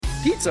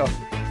Pizza.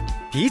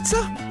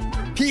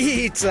 Pizza?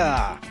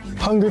 Pizza!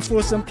 Hungry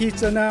for some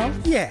pizza now?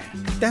 Yeah,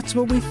 that's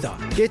what we thought.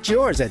 Get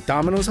yours at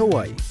Domino's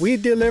Hawaii. We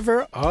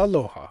deliver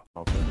aloha.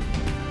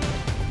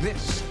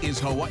 This is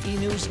Hawaii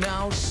News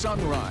Now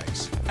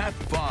Sunrise at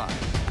 5.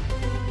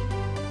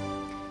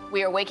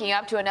 We are waking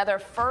up to another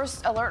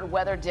first alert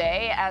weather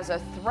day as a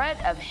threat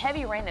of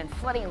heavy rain and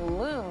flooding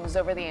looms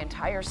over the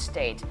entire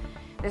state.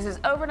 This is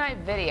overnight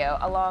video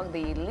along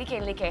the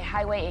Likelike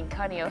Highway in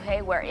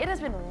Kaneohe, where it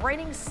has been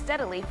raining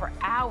steadily for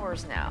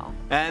hours now.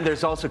 And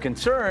there's also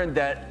concern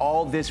that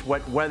all this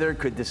wet weather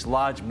could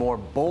dislodge more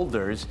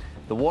boulders.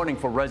 The warning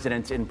for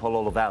residents in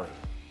Palolo Valley.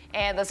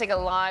 And let's take a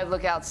live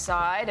look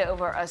outside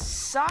over a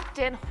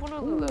socked-in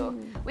Honolulu.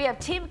 We have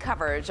team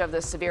coverage of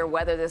the severe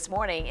weather this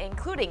morning,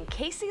 including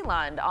Casey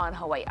Lund on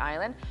Hawaii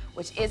Island,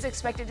 which is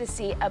expected to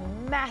see a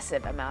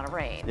massive amount of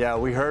rain. Yeah,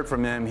 we heard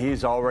from him.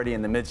 He's already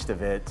in the midst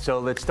of it. So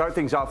let's start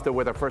things off, though,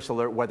 with our first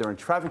alert weather and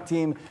traffic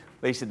team,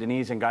 Lisa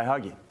Denise and Guy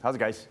Huggy. How's it,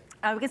 guys?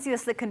 We can see the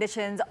slick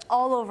conditions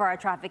all over our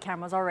traffic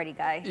cameras already,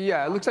 Guy.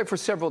 Yeah, it looks like for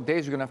several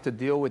days we're going to have to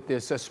deal with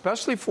this,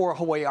 especially for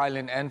Hawaii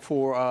Island and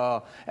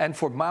for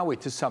Maui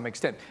to some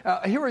extent.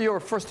 Here are your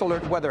first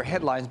alert weather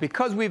headlines.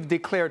 Because we've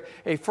declared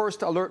a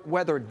first alert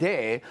weather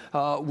day,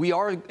 we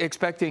are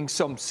expecting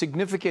some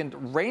significant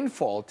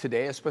rainfall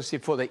today, especially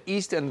for the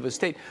east end of the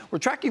state. We're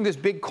tracking this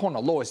big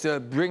kona low. It's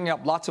bringing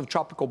up lots of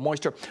tropical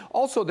moisture.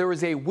 Also, there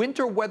is a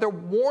winter weather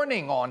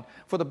warning on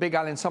for the Big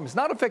Island summits.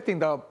 Not affecting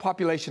the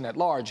population at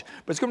large,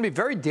 but it's going to be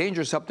very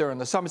dangerous up there in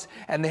the summits,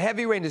 and the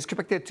heavy rain is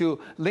expected to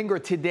linger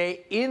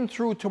today in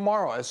through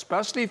tomorrow,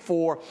 especially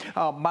for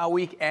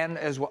Maui and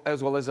as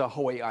well as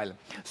Hawaii Island.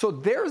 So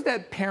there's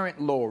that parent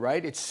low,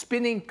 right? It's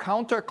spinning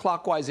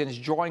counterclockwise and it's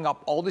drawing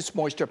up all this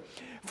moisture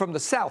from the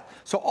south.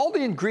 So all the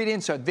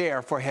ingredients are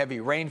there for heavy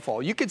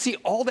rainfall. You can see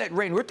all that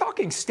rain. We're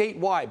talking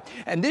statewide.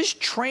 And this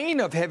train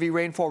of heavy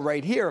rainfall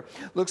right here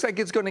looks like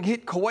it's going to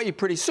hit Kauai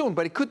pretty soon,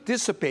 but it could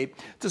dissipate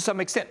to some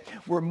extent.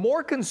 We're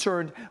more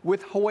concerned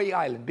with Hawaii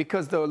Island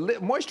because the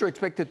moisture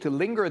expected to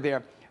linger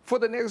there for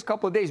the next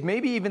couple of days,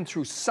 maybe even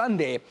through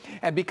Sunday.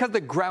 And because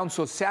the ground's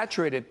so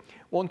saturated,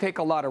 won't take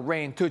a lot of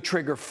rain to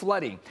trigger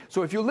flooding.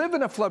 So if you live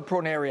in a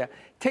flood-prone area,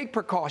 take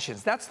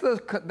precautions. That's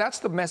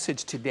the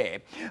message today.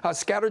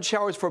 Scattered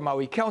showers for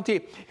Maui County,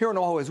 here in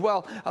Oahu as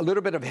well. A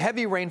little bit of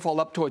heavy rainfall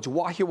up towards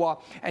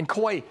Wahiawa and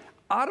Kauai.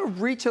 Out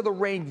of reach of the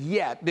rain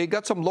yet. They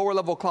got some lower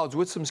level clouds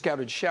with some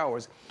scattered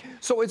showers.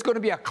 So it's going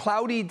to be a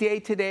cloudy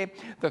day today.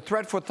 The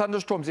threat for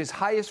thunderstorms is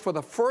highest for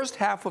the first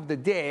half of the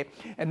day,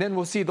 and then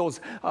we'll see those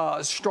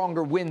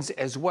stronger winds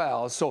as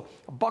well. So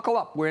buckle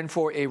up. We're in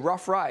for a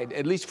rough ride,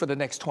 at least for the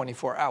next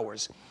 24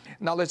 hours.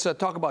 Now let's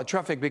talk about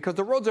traffic because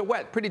the roads are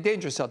wet. Pretty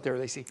dangerous out there,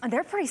 Lacey.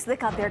 They're pretty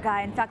slick out there,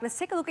 Guy. In fact, let's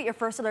take a look at your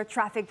first alert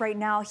traffic right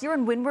now. Here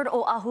in Windward,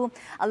 Oahu,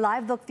 a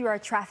live look through our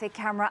traffic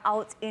camera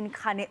out in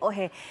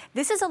Kaneohe.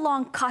 This is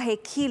along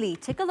Kahekili.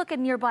 Take a look at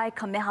nearby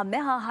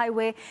Kamehameha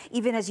Highway,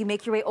 even as you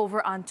make your way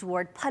over on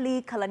toward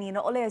Pali,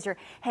 Kalanina Ole, as you're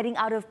heading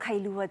out of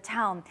Kailua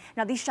town.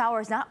 Now, these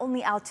showers not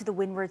only out to the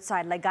windward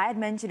side, like Guy had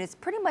mentioned, it's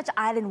pretty much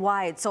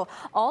island-wide. So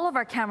all of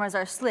our cameras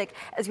are slick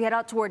as we head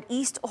out toward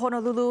East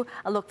Honolulu,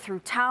 a look through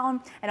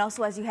town, and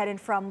also as you head in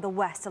from the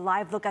west, a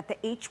live look at the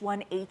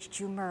H1,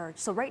 H2 merge.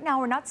 So right now,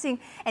 we're not seeing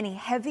any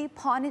heavy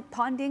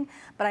ponding,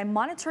 but I'm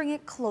monitoring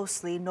it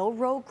closely. No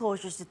road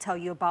closures to tell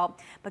you about,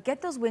 but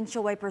get those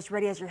windshield wipers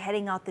ready as you're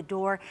heading out the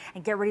door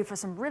and get ready for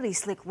some really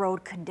slick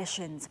road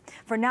conditions.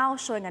 For now,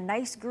 showing a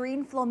nice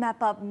green flow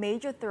map up,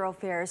 major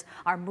thoroughfares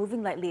are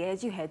moving lightly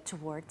as you head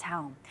toward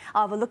town.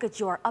 I'll have a look at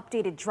your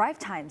updated drive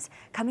times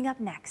coming up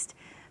next.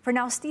 For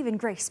now, Steve and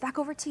Grace, back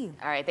over to you.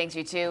 All right, thanks,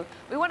 you two.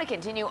 We want to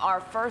continue our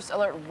first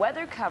alert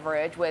weather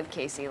coverage with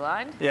Casey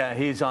Lund. Yeah,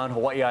 he's on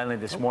Hawaii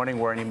Island this morning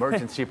where an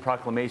emergency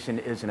proclamation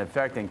is in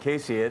effect. And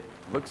Casey, it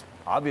looks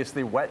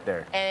obviously wet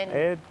there.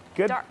 And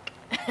dark.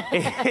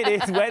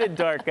 It is wet and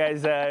dark,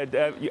 guys. I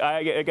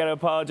got to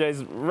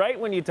apologize. Right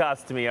when you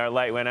tossed to me, our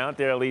light went out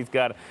there. Lee's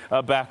got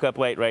a backup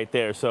light right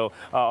there, so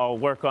I'll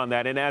work on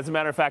that. And as a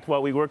matter of fact,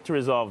 while we work to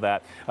resolve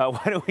that,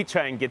 why don't we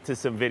try and get to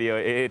some video?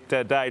 It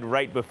died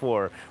right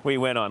before we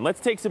went on.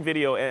 Let's take some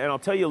video, and I'll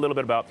tell you a little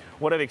bit about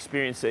what I've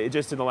experienced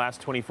just in the last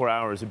 24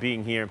 hours of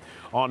being here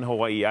on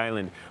Hawaii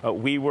Island.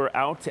 We were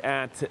out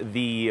at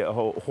the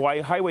Hawaii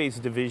Highways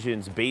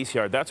Division's base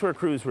yard. That's where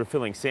crews were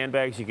filling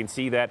sandbags. You can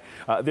see that.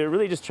 They're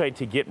really just trying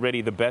to get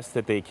ready the best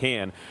that they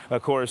can.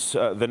 Of course,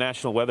 the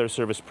National Weather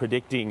Service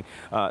predicting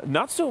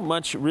not so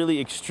much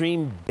really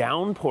extreme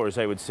downpours,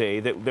 I would say,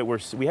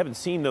 that we haven't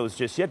seen those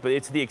just yet, but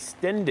it's the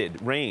extended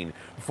rain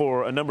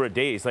for a number of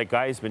days, like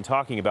Guy's been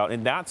talking about,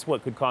 and that's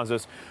what could cause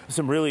us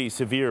some really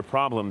severe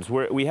problems.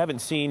 We haven't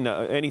seen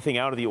anything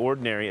out of the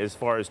ordinary as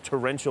far as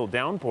torrential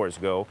downpours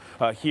go.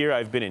 Here,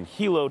 I've been in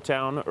Hilo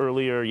Town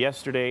earlier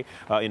yesterday,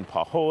 in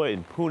Pahoa,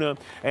 in Puna,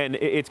 and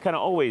it's kind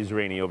of always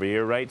rainy over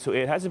here, right? So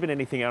it hasn't been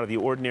anything out of the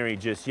ordinary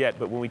just yet.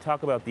 But when we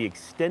talk about the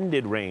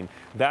extended rain,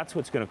 that's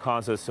what's going to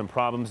cause us some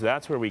problems.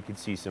 That's where we could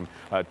see some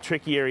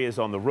tricky areas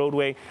on the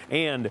roadway.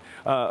 And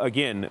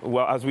again,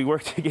 well, as we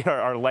work to get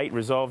our light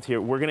resolved here,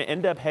 we're going to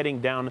end up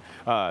heading down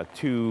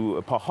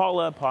to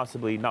Pahala,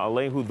 possibly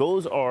Naalehu.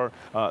 Those are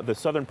the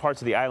southern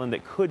parts of the island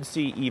that could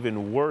see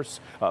even worse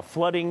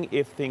flooding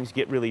if things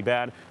get really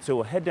bad. So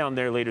we'll head down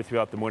there later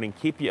throughout the morning,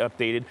 keep you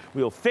updated.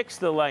 We'll fix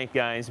the light,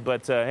 guys,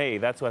 but hey,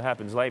 that's what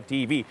happens, live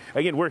TV.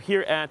 Again, we're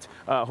here at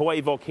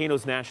Hawaii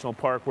Volcanoes National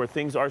Park, where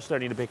things are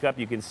starting to pick up.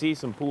 You can see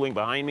some pooling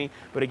behind me,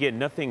 but again,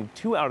 nothing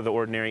too out of the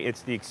ordinary.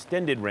 It's the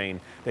extended rain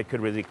that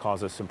could really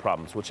cause us some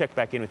problems. We'll check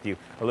back in with you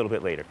a little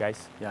bit later,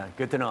 guys. Yeah,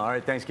 good to know. All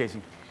right, thanks,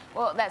 Casey.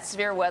 Well, that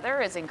severe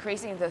weather is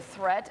increasing the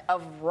threat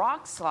of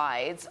rock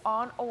slides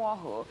on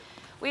Oahu.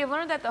 We have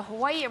learned that the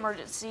Hawaii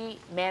Emergency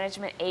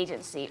Management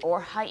Agency,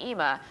 or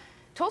HAEMA,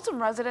 told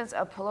some residents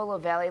of Palolo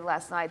Valley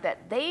last night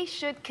that they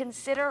should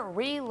consider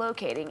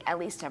relocating, at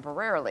least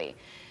temporarily.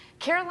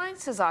 Caroline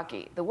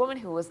Sasaki, the woman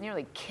who was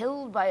nearly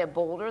killed by a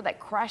boulder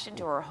that crashed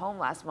into her home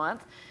last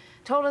month,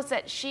 told us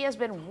that she has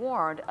been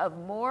warned of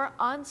more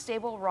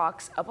unstable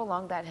rocks up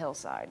along that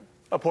hillside.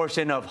 A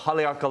portion of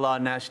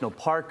Haleakala National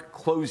Park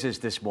closes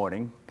this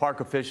morning. Park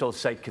officials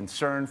cite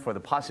concern for the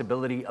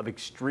possibility of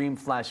extreme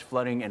flash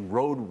flooding and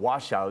road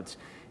washouts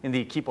in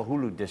the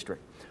Kipahulu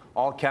district.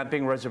 All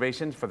camping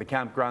reservations for the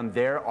campground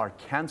there are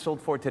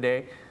canceled for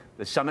today.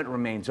 The summit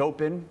remains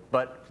open,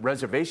 but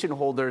reservation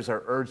holders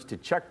are urged to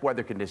check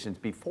weather conditions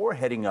before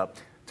heading up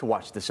to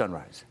watch the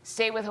sunrise.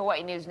 Stay with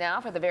Hawaii News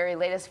Now for the very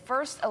latest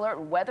first alert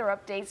weather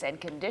updates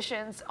and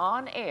conditions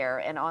on air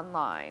and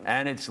online.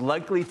 And it's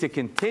likely to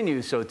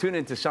continue, so tune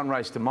into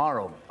sunrise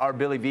tomorrow. Our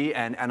Billy V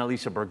and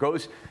Annalisa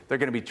Burgos, they're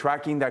going to be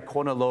tracking that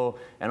kona low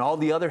and all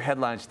the other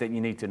headlines that you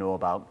need to know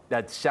about.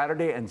 That's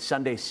Saturday and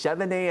Sunday,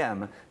 7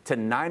 a.m. to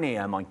 9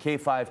 a.m. on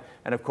K5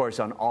 and, of course,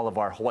 on all of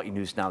our Hawaii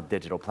News Now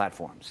digital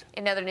platforms.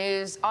 In other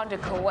news, on to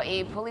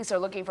Kauai, police are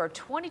looking for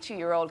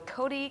 22-year-old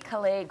Cody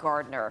Calais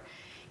Gardner.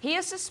 He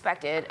is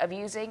suspected of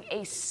using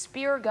a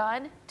spear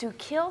gun to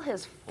kill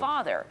his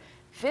father,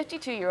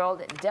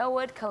 52-year-old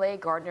Delwood Calais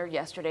Gardner,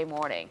 yesterday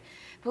morning.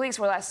 Police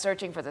were last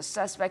searching for the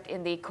suspect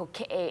in the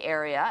Kokee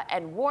area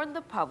and warned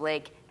the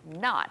public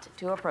not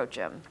to approach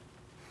him.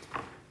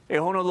 A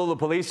Honolulu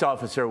police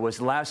officer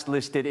was last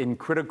listed in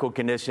critical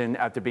condition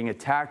after being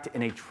attacked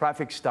in a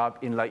traffic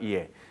stop in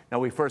Laie. Now,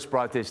 we first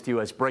brought this to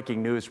you as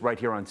breaking news right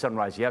here on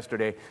Sunrise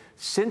yesterday.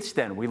 Since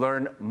then, we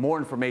learned more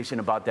information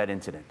about that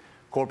incident.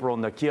 Corporal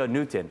Nakia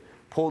Newton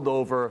pulled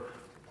over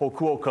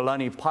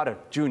Hokuokalani Padak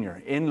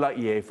Jr. in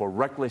Laie for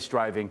reckless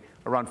driving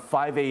around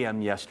 5 a.m.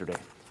 yesterday.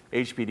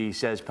 HPD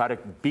says Padak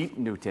beat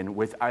Newton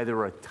with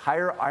either a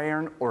tire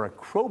iron or a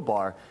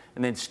crowbar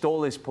and then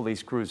stole his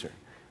police cruiser.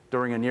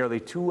 During a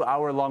nearly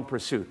 2-hour-long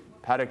pursuit,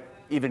 Padak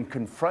even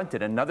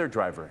confronted another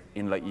driver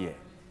in Laie.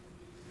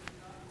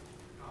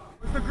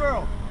 Where's the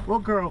girl?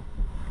 What girl?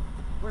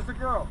 Where's the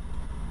girl?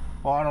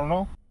 Oh, I don't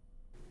know.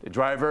 The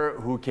driver,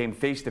 who came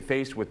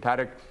face-to-face with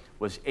Padak,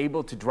 was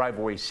able to drive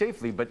away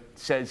safely, but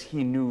says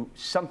he knew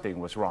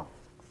something was wrong.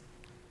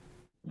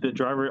 The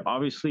driver,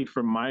 obviously,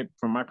 from my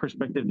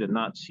perspective, did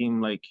not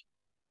seem like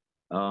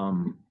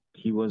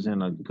he was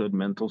in a good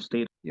mental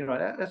state. You know,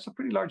 that's a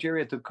pretty large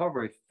area to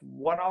cover. If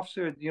one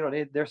officer, you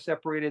know, they're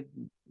separated,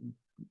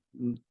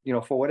 you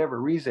know, for whatever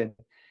reason,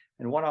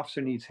 and one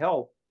officer needs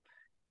help,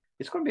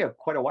 it's going to be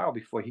quite a while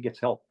before he gets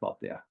help out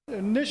there.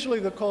 Initially,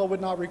 the call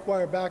would not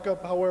require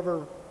backup.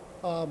 However,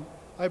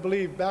 I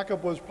believe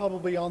backup was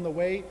probably on the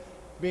way,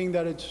 being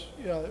that it's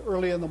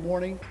early in the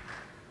morning.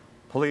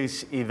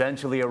 Police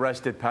eventually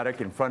arrested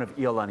Padak in front of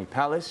Iolani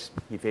Palace.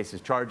 He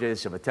faces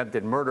charges of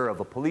attempted murder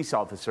of a police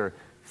officer,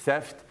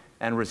 theft,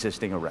 and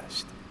resisting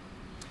arrest.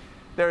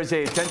 There is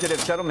a tentative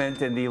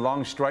settlement in the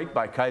long strike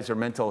by Kaiser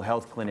mental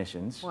health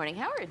clinicians. Morning,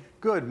 Howard.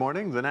 Good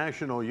morning. The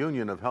National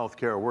Union of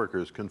Healthcare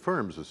Workers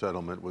confirms a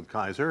settlement with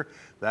Kaiser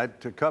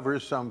that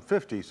covers some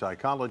 50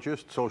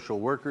 psychologists, social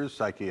workers,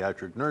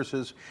 psychiatric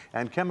nurses,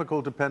 and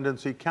chemical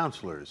dependency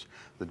counselors.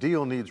 The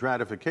deal needs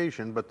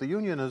ratification, but the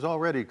union has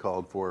already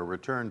called for a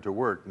return to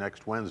work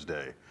next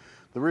Wednesday.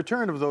 The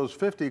return of those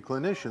 50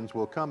 clinicians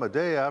will come a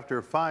day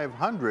after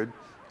 500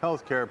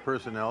 healthcare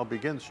personnel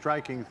begin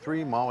striking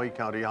 3 Maui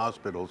County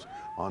hospitals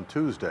on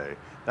Tuesday.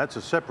 That's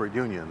a separate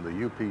union,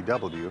 the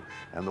UPW,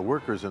 and the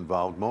workers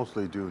involved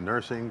mostly do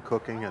nursing,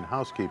 cooking, and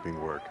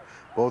housekeeping work.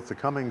 Both the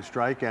coming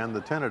strike and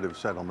the tentative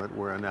settlement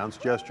were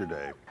announced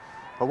yesterday.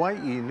 Hawaii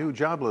new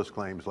jobless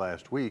claims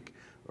last week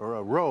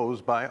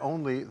rose by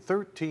only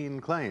 13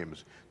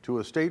 claims to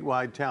a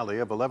statewide tally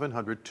of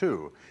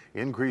 1,102.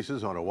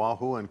 Increases on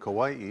Oahu and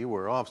Kauai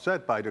were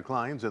offset by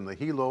declines in the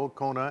Hilo,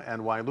 Kona, and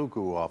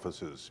Wailuku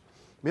offices.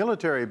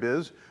 Military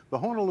biz, the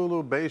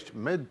Honolulu-based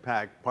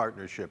MedPAC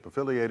partnership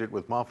affiliated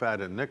with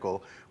Moffat and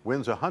Nickel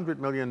wins a $100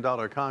 million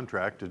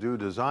contract to do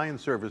design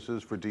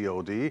services for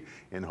DoD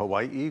in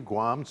Hawaii,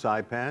 Guam,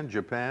 Saipan,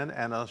 Japan,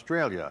 and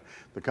Australia.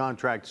 The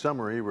contract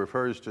summary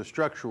refers to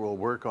structural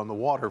work on the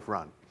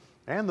waterfront.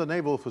 And the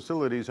Naval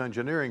Facilities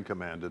Engineering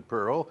Command at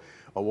Pearl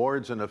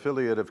awards an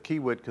affiliate of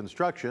Kiewit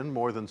Construction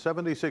more than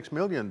 $76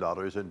 million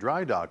in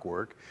dry dock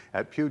work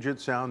at Puget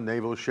Sound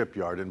Naval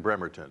Shipyard in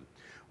Bremerton.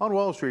 On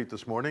Wall Street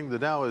this morning, the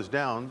Dow is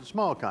down,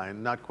 small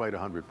kind, not quite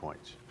 100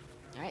 points.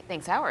 All right,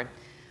 thanks, Howard.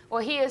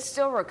 Well, he is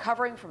still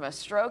recovering from a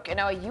stroke, and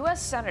now a U.S.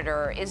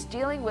 senator is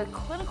dealing with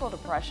clinical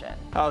depression.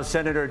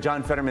 Senator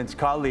John Fetterman's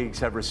colleagues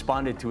have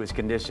responded to his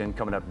condition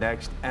coming up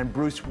next, and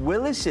Bruce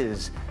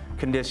Willis's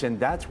condition,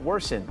 that's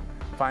worsened.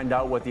 Find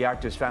out what the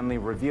actor's family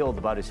revealed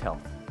about his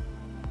health.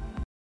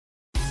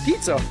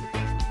 Pizza?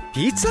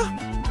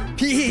 Pizza?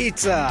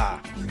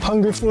 Pizza!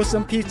 Hungry for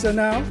some pizza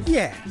now?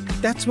 Yeah,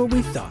 that's what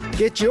we thought.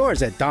 Get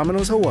yours at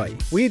Domino's Hawaii.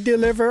 We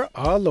deliver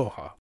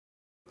aloha.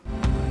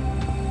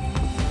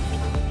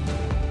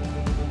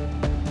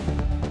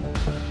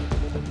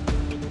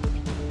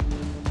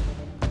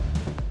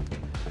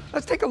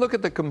 Let's take a look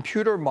at the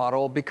computer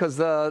model because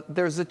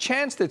there's a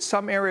chance that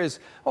some areas,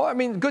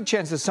 good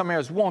chance that some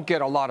areas won't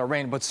get a lot of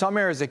rain, but some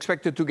areas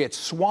expected to get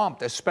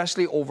swamped,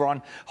 especially over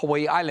on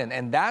Hawaii Island.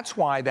 And that's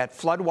why that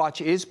flood watch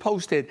is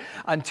posted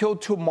until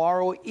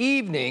tomorrow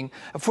evening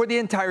for the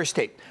entire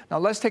state. Now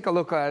let's take a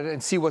look at it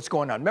and see what's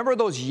going on. Remember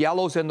those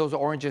yellows and those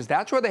oranges?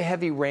 That's where the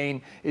heavy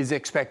rain is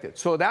expected.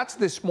 So that's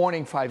this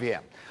morning, 5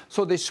 a.m.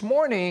 So this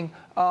morning,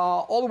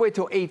 all the way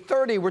till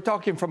 8:30, we're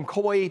talking from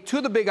Kauai to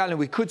the Big Island.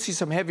 We could see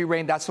some heavy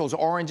rain. That's those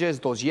oranges,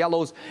 those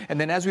yellows.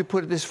 And then as we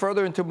put this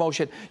further into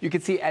motion, you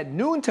can see at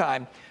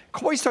noontime,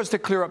 Kauai starts to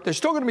clear up. There's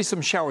still going to be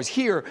some showers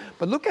here,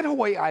 but look at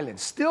Hawaii Island.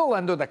 Still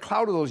under the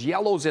cloud of those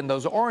yellows and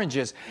those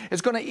oranges.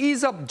 It's going to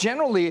ease up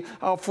generally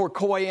for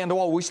Kauai and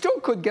Oahu. We still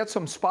could get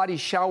some spotty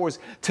showers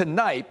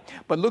tonight,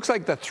 but looks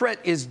like the threat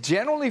is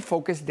generally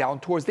focused down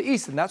towards the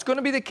east. And that's going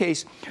to be the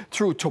case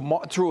through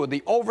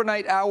the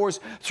overnight hours,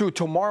 through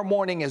tomorrow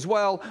morning as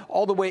well,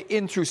 all the way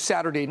in through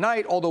Saturday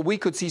night, although we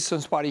could see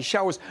some spotty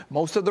showers.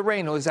 Most of the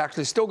rain is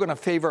actually still going to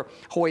favor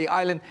Hawaii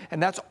Island,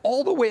 and that's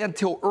all the way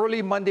until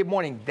early Monday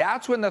morning.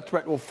 That's when the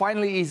threat will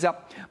finally ease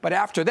up. But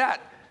after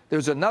that,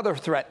 there's another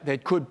threat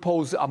that could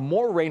pose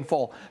more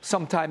rainfall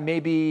sometime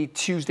maybe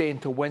Tuesday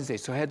into Wednesday.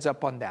 So heads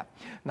up on that.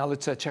 Now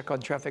let's check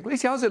on traffic.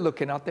 Lisa, how's it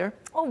looking out there?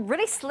 Oh,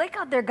 really slick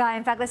out there, Guy.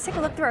 In fact, let's take a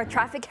look through our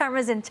traffic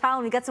cameras in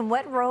town. We got some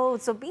wet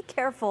roads, so be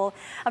careful.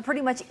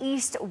 Pretty much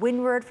east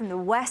windward from the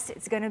west,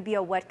 it's going to be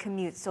a wet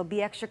commute. So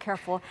be extra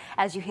careful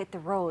as you hit the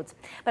roads.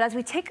 But as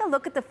we take a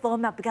look at the flow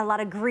map, we got a lot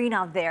of green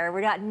out there.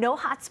 We got no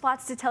hot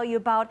spots to tell you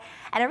about,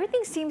 and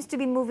everything seems to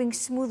be moving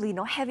smoothly.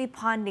 No heavy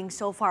ponding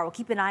so far. We'll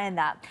keep an eye on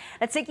that.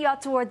 Let's take you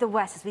out toward the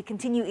west as we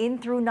continue in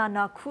through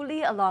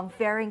Nanakuli along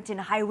Farrington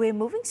Highway,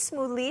 moving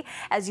smoothly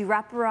as you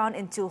wrap around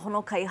into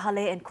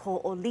Honokaihale and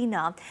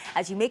Ko'olina.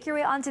 As you make your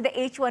way onto the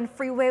H1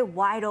 freeway,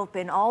 wide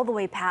open all the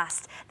way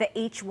past the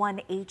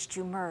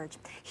H1-H2 merge.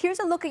 Here's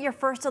a look at your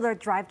first alert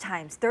drive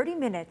times, 30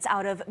 minutes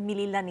out of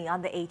Mililani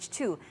on the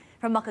H2.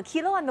 From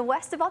Makakilo on the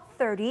west, about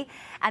 30,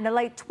 and a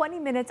light 20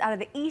 minutes out of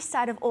the east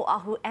side of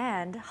Oahu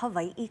and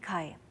Hawaii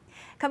Ikai.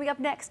 Coming up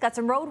next, got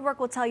some road work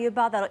we'll tell you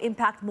about that'll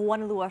impact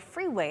Moanalua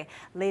Freeway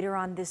later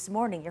on this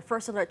morning. Your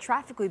first alert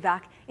traffic will be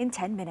back in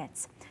 10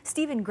 minutes.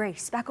 Stephen,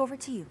 Grace, back over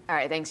to you. All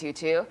right, thanks, you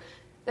two.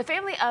 The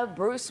family of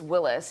Bruce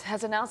Willis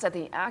has announced that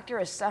the actor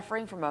is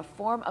suffering from a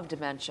form of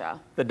dementia.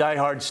 The Die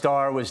Hard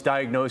star was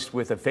diagnosed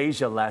with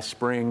aphasia last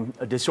spring,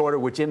 a disorder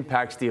which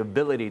impacts the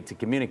ability to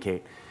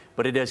communicate.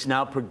 But it has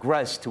now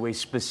progressed to a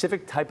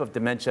specific type of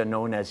dementia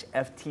known as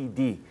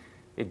FTD.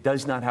 It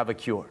does not have a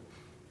cure.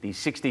 The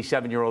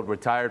 67-year-old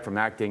retired from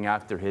acting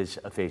after his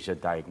aphasia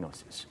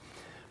diagnosis.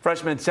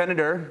 Freshman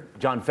Senator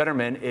John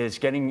Fetterman is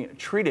getting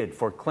treated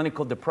for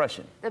clinical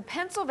depression. The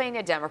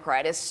Pennsylvania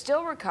Democrat is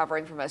still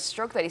recovering from a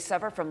stroke that he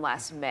suffered from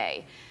last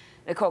May.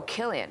 Nicole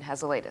Killian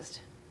has the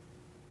latest.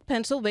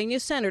 Pennsylvania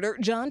Senator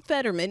John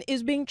Fetterman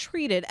is being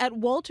treated at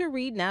Walter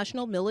Reed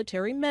National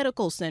Military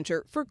Medical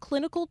Center for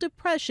clinical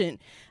depression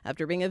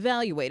after being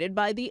evaluated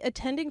by the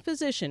attending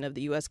physician of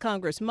the U.S.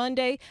 Congress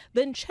Monday,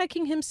 then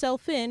checking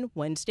himself in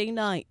Wednesday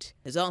night.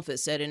 His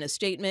office said in a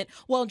statement,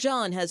 while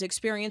John has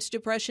experienced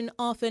depression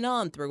off and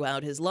on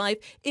throughout his life,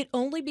 it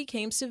only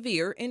became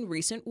severe in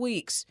recent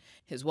weeks.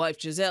 His wife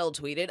Giselle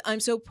tweeted, "I'm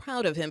so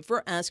proud of him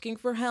for asking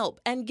for help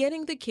and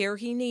getting the care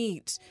he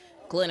needs."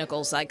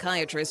 Clinical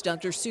psychiatrist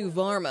Dr. Sue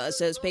Varma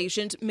says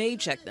patients may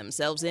check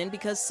themselves in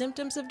because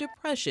symptoms of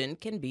depression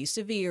can be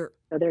severe.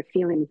 So they're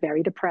feeling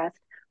very depressed,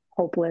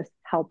 hopeless,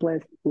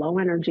 helpless, low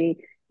energy,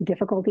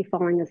 difficulty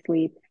falling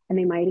asleep, and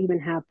they might even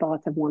have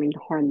thoughts of wanting to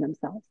harm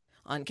themselves.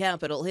 On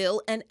Capitol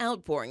Hill, an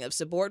outpouring of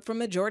support from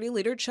Majority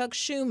Leader Chuck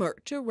Schumer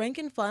to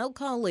rank-and-file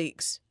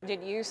colleagues.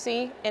 Did you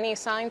see any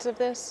signs of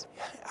this?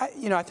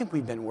 I think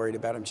we've been worried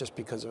about him just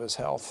because of his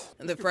health.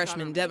 The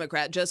freshman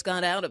Democrat just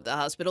got out of the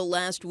hospital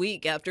last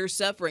week after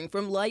suffering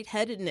from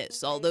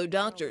lightheadedness, although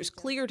doctors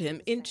cleared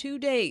him in 2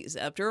 days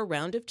after a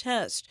round of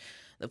tests.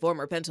 The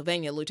former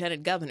Pennsylvania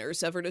lieutenant governor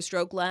suffered a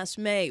stroke last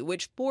May,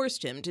 which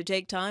forced him to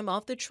take time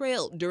off the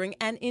trail during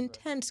an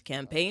intense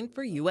campaign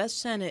for U.S.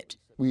 Senate.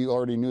 We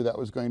already knew that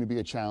was going to be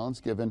a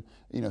challenge given,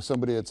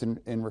 somebody that's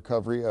in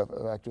recovery of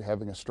actually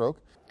having a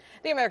stroke.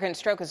 The American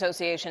Stroke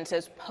Association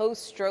says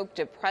post-stroke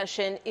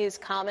depression is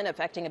common,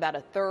 affecting about a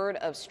third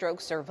of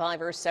stroke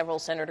survivors. Several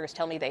senators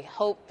tell me they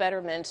hope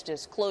Fetterman's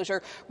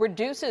disclosure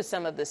reduces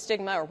some of the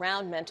stigma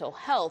around mental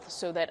health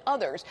so that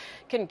others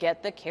can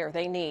get the care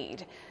they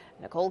need.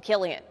 Nicole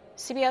Killian,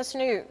 CBS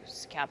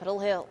News, Capitol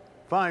Hill.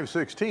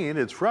 5:16,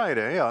 it's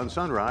Friday on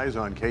Sunrise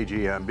on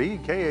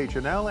KGMB,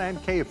 KHNL,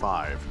 and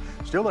K5.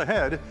 Still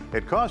ahead,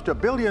 it cost $1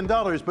 billion,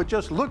 but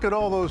just look at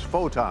all those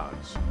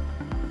photons.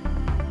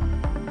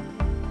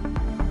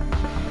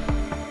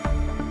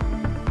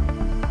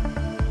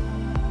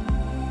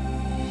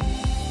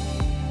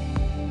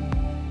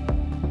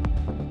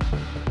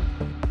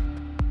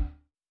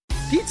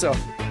 Pizza?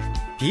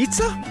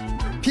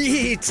 Pizza?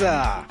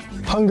 Pizza!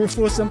 Hungry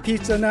for some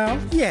pizza now?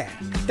 Yeah,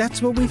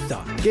 that's what we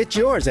thought. Get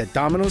yours at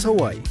Domino's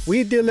Hawaii.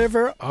 We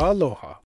deliver aloha.